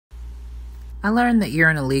I learned that you're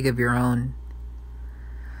in a league of your own.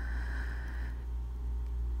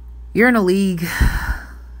 You're in a league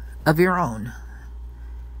of your own.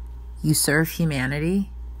 You serve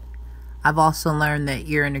humanity. I've also learned that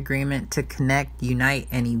you're in agreement to connect, unite,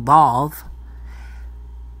 and evolve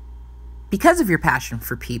because of your passion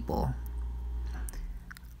for people.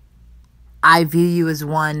 I view you as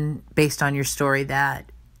one, based on your story,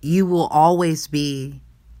 that you will always be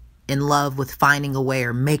in love with finding a way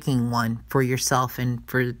or making one for yourself and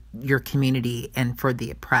for your community and for the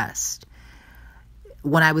oppressed.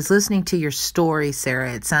 When I was listening to your story,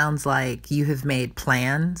 Sarah, it sounds like you have made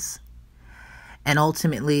plans. And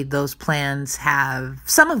ultimately, those plans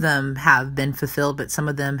some of them have been fulfilled, but some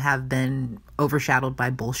of them have been overshadowed by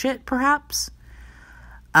bullshit, perhaps.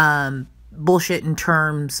 Bullshit in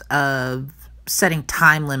terms of setting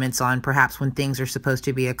time limits on perhaps when things are supposed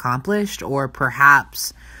to be accomplished, or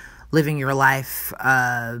perhaps living your life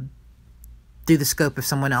through the scope of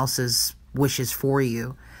someone else's wishes for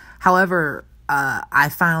you. However, I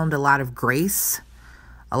found a lot of grace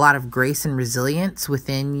and resilience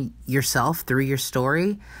within yourself through your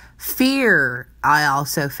story. Fear, I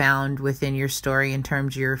also found within your story in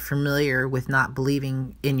terms you're familiar with not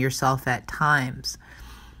believing in yourself at times.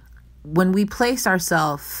 When we place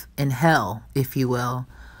ourselves in hell, if you will,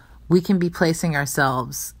 we can be placing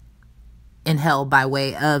ourselves in hell by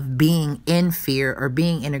way of being in fear or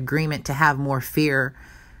being in agreement to have more fear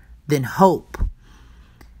than hope.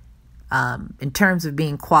 In terms of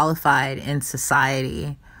being qualified in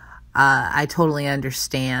society, I totally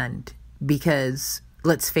understand, because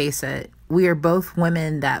let's face it, we are both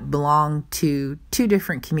women that belong to two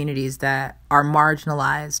different communities that are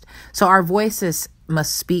marginalized. So our voices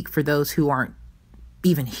must speak for those who aren't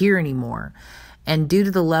even here anymore. And due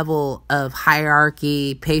to the level of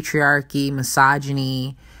hierarchy, patriarchy,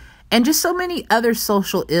 misogyny, and just so many other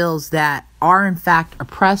social ills that are in fact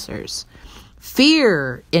oppressors,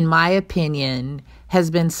 fear, in my opinion, has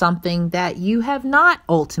been something that you have not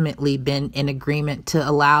ultimately been in agreement to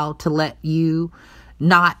allow to let you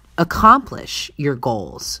not accomplish your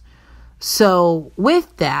goals. So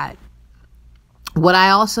with that, what I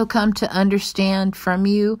also come to understand from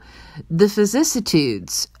you, the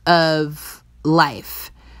vicissitudes of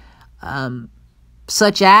life,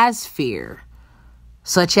 such as fear,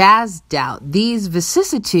 such as doubt, these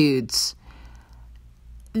vicissitudes,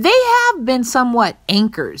 they have been somewhat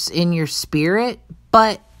anchors in your spirit,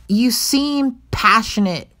 but you seem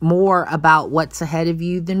passionate more about what's ahead of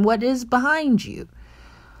you than what is behind you.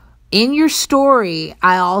 In your story,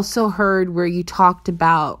 I also heard where you talked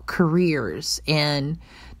about careers and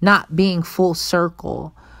not being full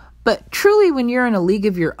circle. But truly, when you're in a league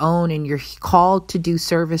of your own and you're called to do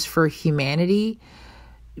service for humanity,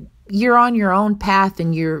 you're on your own path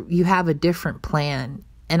and you have a different plan.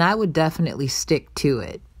 And I would definitely stick to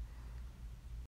it.